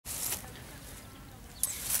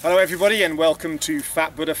Hello everybody and welcome to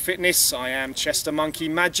Fat Buddha Fitness. I am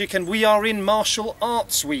Chestermonkeymagic and we are in Martial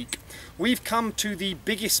Arts Week. We've come to the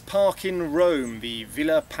biggest park in Rome, the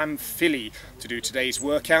Villa Pamphili, to do today's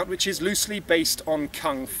workout, which is loosely based on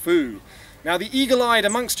Kung Fu. Now the eagle-eyed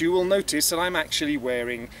amongst you will notice that I'm actually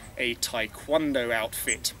wearing a Taekwondo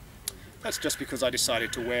outfit. That's just because I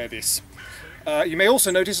decided to wear this. You may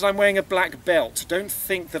also notice that I'm wearing a black belt. Don't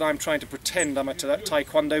think that I'm trying to pretend I'm a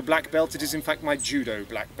Taekwondo black belt. It is in fact my Judo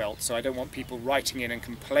black belt, so I don't want people writing in and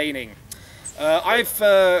complaining. I've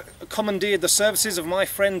commandeered the services of my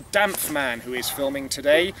friend Dampman, who is filming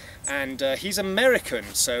today, and he's American,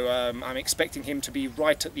 so I'm expecting him to be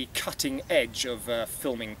right at the cutting edge of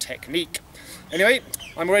filming technique. Anyway,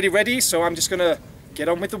 I'm already ready, so I'm just going to get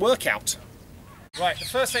on with the workout. Right, the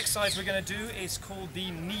first exercise we're going to do is called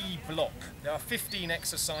the knee block. There are 15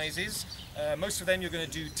 exercises. Most of them you're going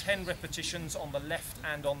to do 10 repetitions on the left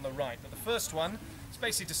and on the right. But the first one is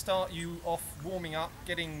basically to start you off warming up,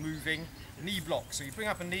 getting moving, knee block. So you bring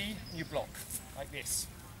up a knee and you block, like this.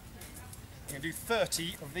 You're going to do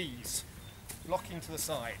 30 of these, blocking to the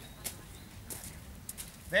side.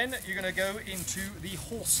 Then you're going to go into the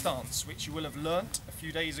horse stance, which you will have learnt a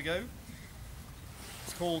few days ago.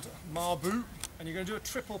 It's called Mabu. And you're going to do a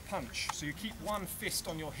triple punch. So you keep one fist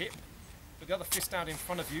on your hip, put the other fist out in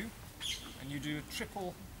front of you, and you do a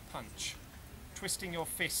triple punch, twisting your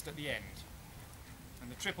fist at the end. And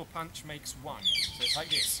the triple punch makes one. So it's like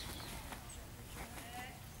this.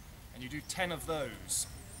 And you do 10 of those.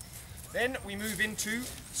 Then we move into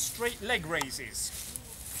straight leg raises.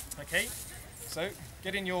 Okay, so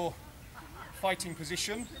get in your fighting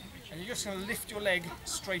position, and you're just going to lift your leg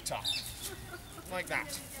straight up. Like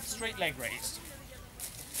that. Straight leg raised.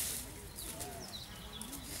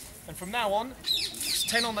 And from now on, it's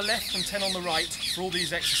 10 on the left and 10 on the right for all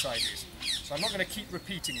these exercises. So I'm not going to keep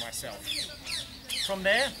repeating myself. From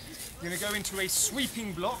there, you're going to go into a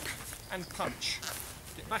sweeping block and punch.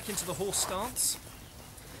 Get back into the horse stance.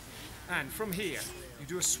 And from here, you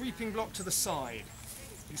do a sweeping block to the side.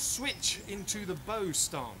 You switch into the bow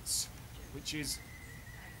stance, which is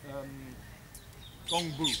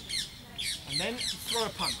gong bu. And then throw a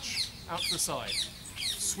punch out to the side.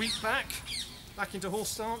 Sweep back into horse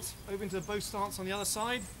stance, over into the bow stance on the other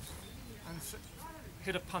side, and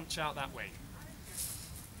hit a punch out that way.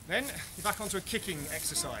 Then you're back onto a kicking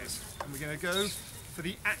exercise, and we're going to go for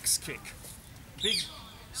the axe kick. Big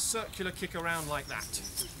circular kick around like that.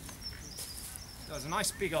 There's a nice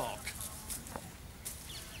big arc.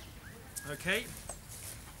 Okay,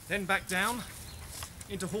 then back down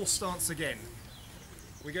into horse stance again.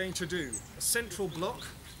 We're going to do a central block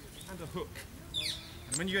and a hook.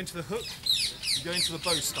 And when you go into the hook, you go into the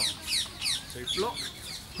bow stance. So block,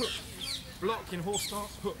 hook, block in horse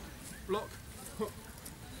stance, hook, block, hook.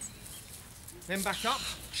 Then back up,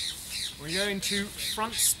 we go into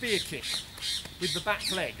front spear kick with the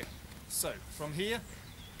back leg. So from here,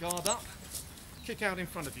 guard up, kick out in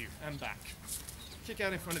front of you and back. Kick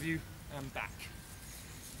out in front of you and back.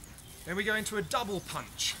 Then we go into a double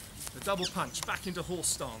punch. The double punch, back into horse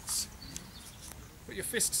stance. Put your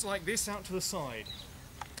fists like this out to the side.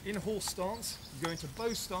 In horse stance, you go into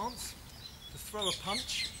bow stance to throw a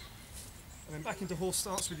punch, and then back into horse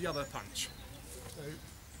stance with the other punch. So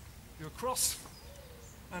you're across,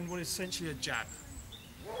 and what is essentially a jab.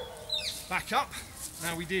 Back up.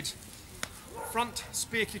 Now we did front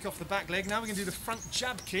spear kick off the back leg. Now we're going to do the front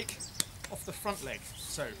jab kick off the front leg.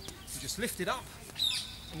 So you just lift it up,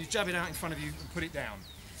 and you jab it out in front of you and put it down.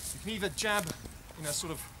 You can either jab in a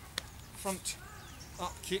sort of front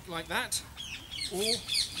up kick like that, or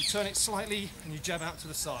you turn it slightly and you jab out to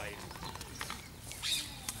the side.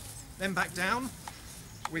 Then back down,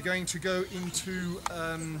 we're going to go into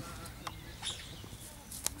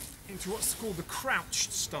what's called the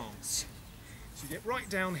crouched stance. So you get right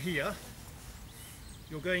down here,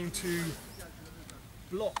 you're going to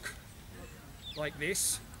block like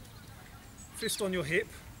this, fist on your hip,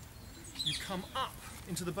 you come up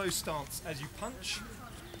into the bow stance as you punch,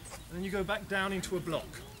 and then you go back down into a block,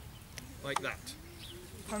 like that.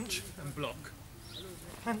 Punch and block.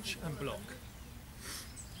 Punch and block.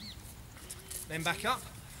 Then back up,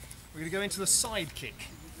 we're going to go into the side kick.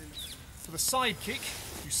 For the side kick,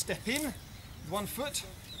 you step in with one foot,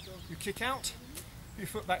 you kick out, put your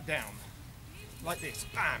foot back down, like this,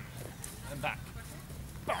 bam, and back,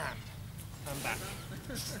 bam, and back.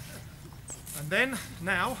 And then,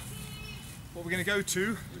 now, what we're going to go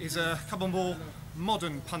to is a couple more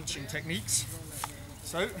modern punching techniques.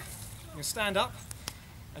 So, you're going to stand up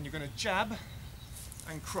and you're going to jab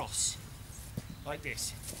and cross, like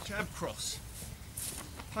this. Jab, cross.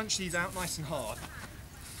 Punch these out nice and hard.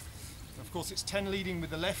 Now Of course, it's 10 leading with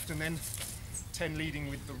the left and then 10 leading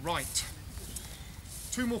with the right.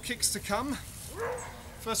 2 more kicks to come.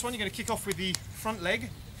 First one, you're going to kick off with the front leg.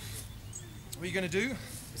 What you're going to do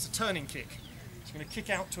is a turning kick. So you're going to kick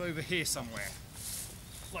out to over here somewhere,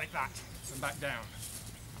 like that, and back down.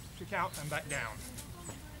 Kick out and back down.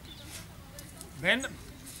 Then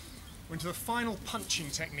we're into the final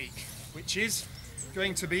punching technique, which is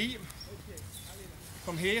going to be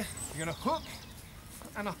from here, you're going to hook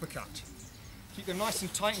and uppercut. Keep them nice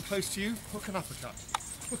and tight and close to you, hook and uppercut,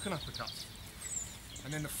 hook and uppercut.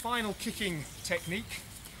 And then the final kicking technique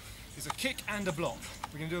is a kick and a block.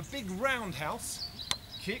 We're going to do a big roundhouse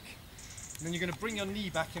kick, and then you're going to bring your knee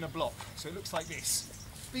back in a block. So it looks like this.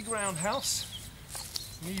 Big roundhouse,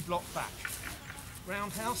 knee block back.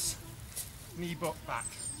 Roundhouse, knee block back.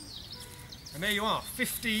 And there you are,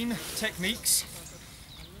 15 techniques.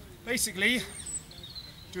 Basically,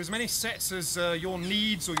 do as many sets as your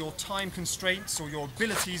needs or your time constraints or your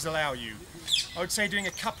abilities allow you. I would say doing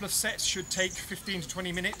a couple of sets should take 15 to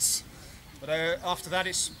 20 minutes, but after that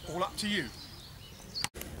it's all up to you.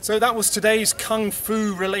 So that was today's Kung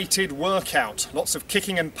Fu related workout. Lots of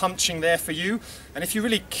kicking and punching there for you. And if you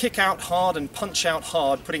really kick out hard and punch out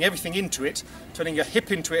hard, putting everything into it, turning your hip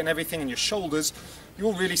into it and everything and your shoulders,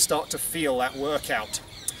 you'll really start to feel that workout.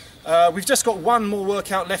 We've just got one more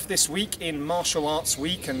workout left this week in Martial Arts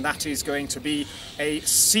Week, and that is going to be a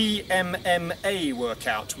CMMA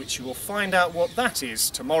workout, which you will find out what that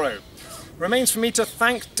is tomorrow. Remains for me to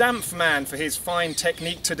thank Dampfman for his fine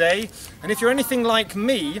technique today, and if you're anything like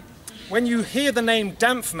me, when you hear the name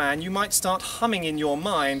Dampfman, you might start humming in your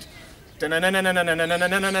mind, Dampfman!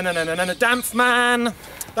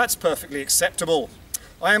 That's perfectly acceptable.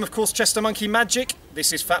 I am of course Chestermonkeymagic,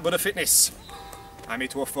 this is Fat Buddha Fitness.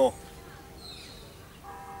 Amituofo.